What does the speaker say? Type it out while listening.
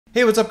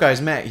Hey, what's up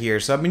guys, Matt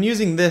here. So I've been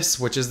using this,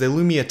 which is the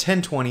Lumia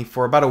 1020,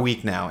 for about a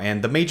week now,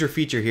 and the major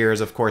feature here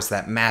is of course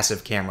that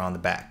massive camera on the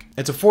back.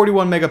 It's a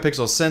 41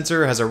 megapixel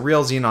sensor, has a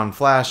real xenon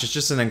flash, it's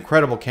just an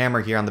incredible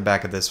camera here on the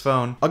back of this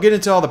phone. I'll get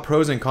into all the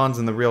pros and cons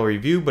in the real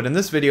review, but in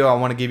this video I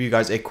want to give you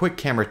guys a quick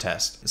camera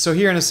test. So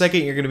here in a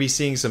second you're going to be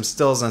seeing some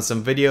stills and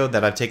some video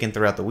that I've taken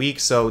throughout the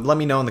week, so let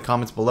me know in the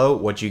comments below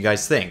what you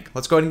guys think.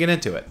 Let's go ahead and get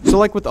into it. So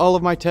like with all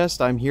of my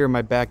tests, I'm here in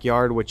my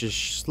backyard, which is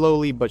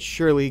slowly but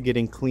surely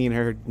getting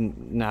cleaner.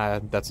 Nah,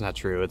 that's not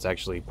true. It's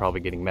actually probably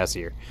getting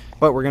messier.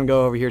 But we're gonna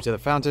go over here to the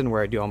fountain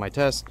where I do all my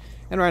tests,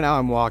 and right now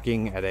I'm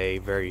walking at a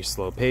very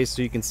slow pace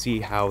so you can see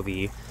how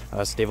the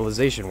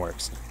stabilization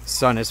works.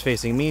 Sun is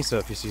facing me, so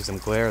if you see some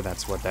glare,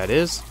 that's what that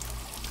is.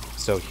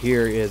 So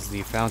here is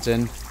the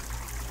fountain,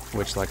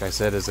 which like I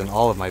said is in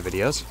all of my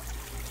videos.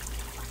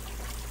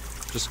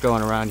 Just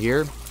going around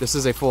here. This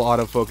is a full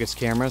autofocus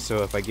camera,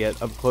 so if I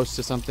get up close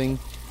to something,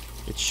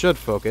 it should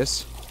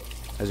focus.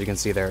 As you can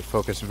see there, it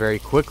focused very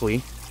quickly,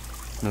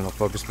 and then it'll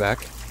focus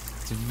back.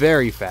 It's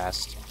very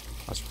fast.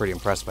 I was pretty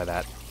impressed by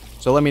that.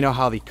 So let me know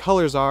how the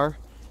colors are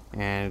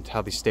and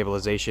how the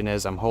stabilization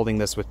is. I'm holding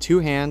this with two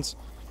hands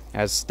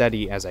as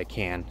steady as I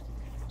can.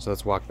 So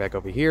let's walk back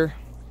over here.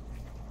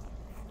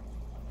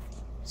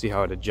 See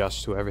how it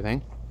adjusts to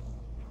everything.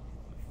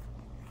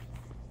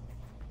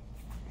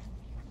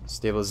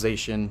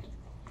 Stabilization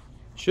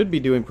should be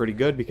doing pretty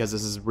good because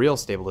this is real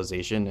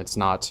stabilization. It's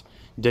not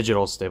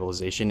digital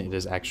stabilization. It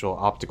is actual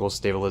optical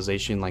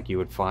stabilization like you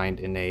would find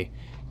in a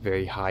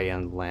very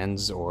high-end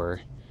lens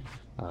or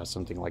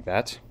something like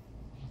that.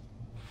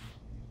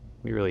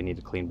 We really need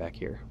to clean back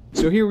here.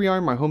 So here we are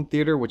in my home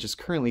theater, which is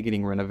currently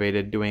getting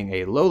renovated, doing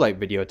a low light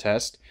video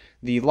test.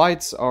 The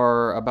lights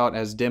are about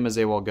as dim as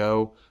they will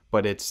go,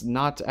 but it's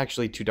not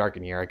actually too dark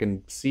in here. I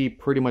can see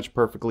pretty much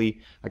perfectly.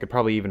 I could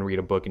probably even read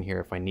a book in here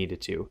if I needed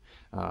to.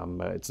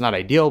 It's not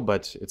ideal,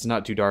 but it's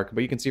not too dark.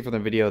 But you can see from the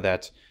video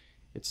that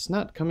it's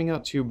not coming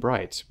out too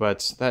bright,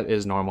 but that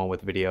is normal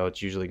with video.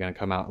 It's usually going to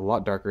come out a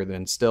lot darker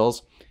than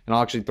stills. And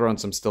I'll actually throw in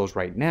some stills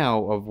right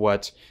now of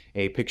what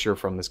a picture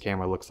from this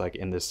camera looks like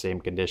in this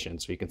same condition.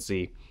 So you can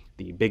see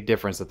the big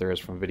difference that there is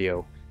from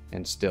video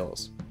and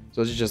stills. So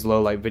this is just low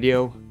light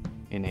video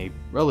in a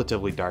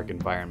relatively dark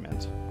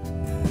environment.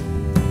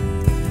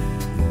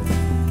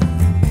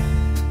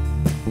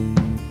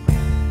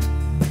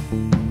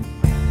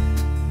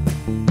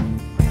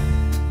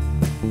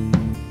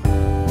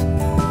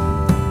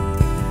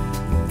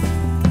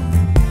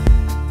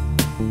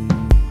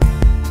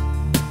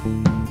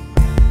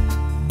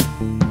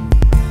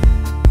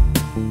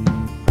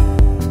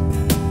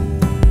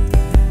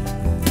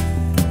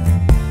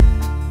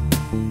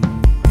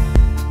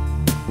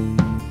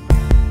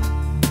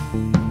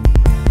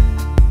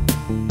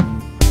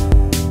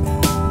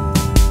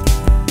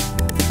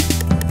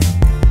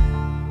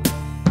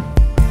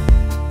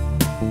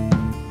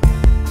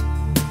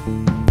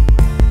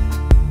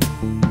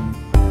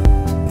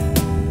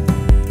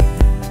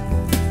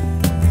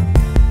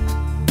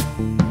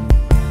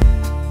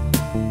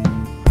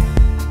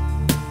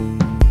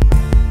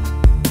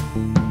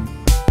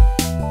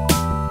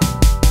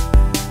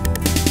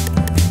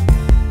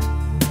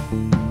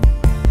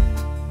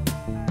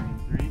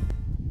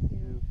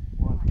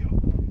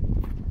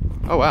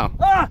 Oh wow.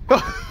 Ah!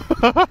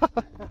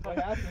 What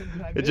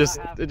happened?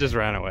 It just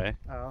ran away.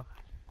 Oh.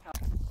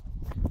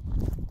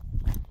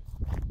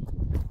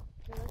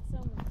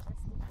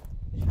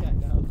 Yeah,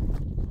 no.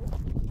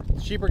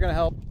 Sheep are gonna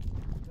help.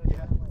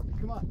 Yeah.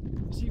 Come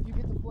on. See if you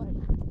get the flag.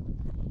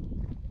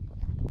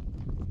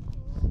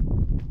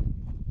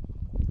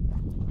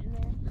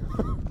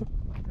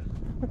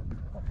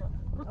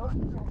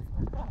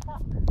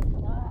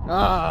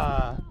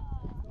 Ah.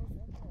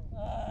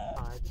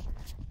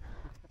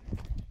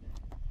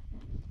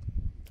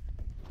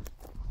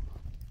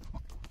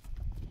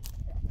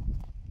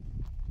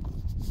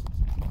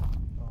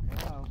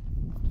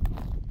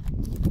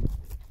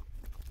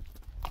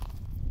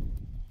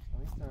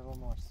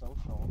 More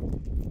social.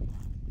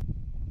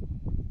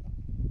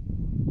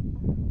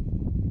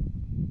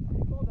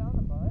 Pull down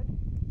the bud.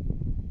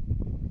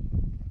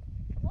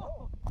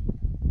 Whoa!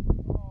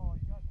 Oh,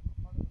 you got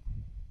part of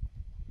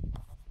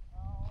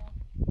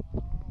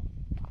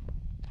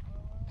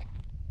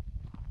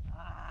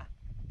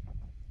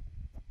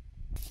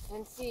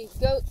And see,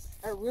 goats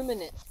are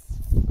ruminants.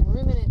 And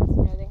ruminants, you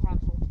know, they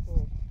have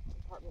multiple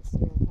compartments to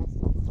their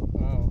intestines.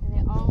 Oh. And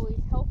they always,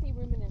 healthy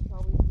ruminants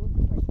always look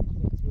pregnant.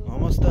 So it's really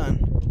almost done.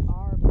 They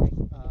are pregnant.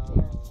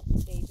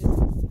 They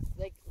just,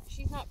 like,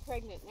 she's not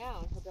pregnant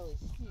now and her belly's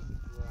huge.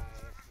 Right.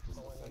 Just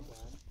like that.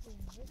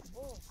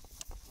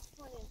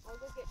 Come on in. I'll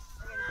go get,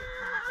 I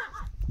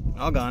gotta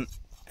get All gone.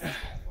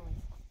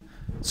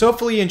 So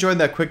hopefully you enjoyed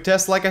that quick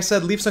test. Like I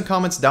said, leave some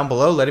comments down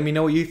below letting me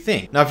know what you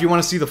think. Now if you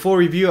want to see the full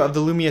review of the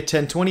Lumia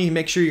 1020,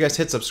 make sure you guys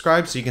hit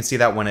subscribe so you can see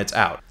that when it's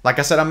out. Like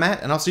I said, I'm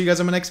Matt, and I'll see you guys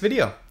in my next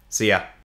video. See ya.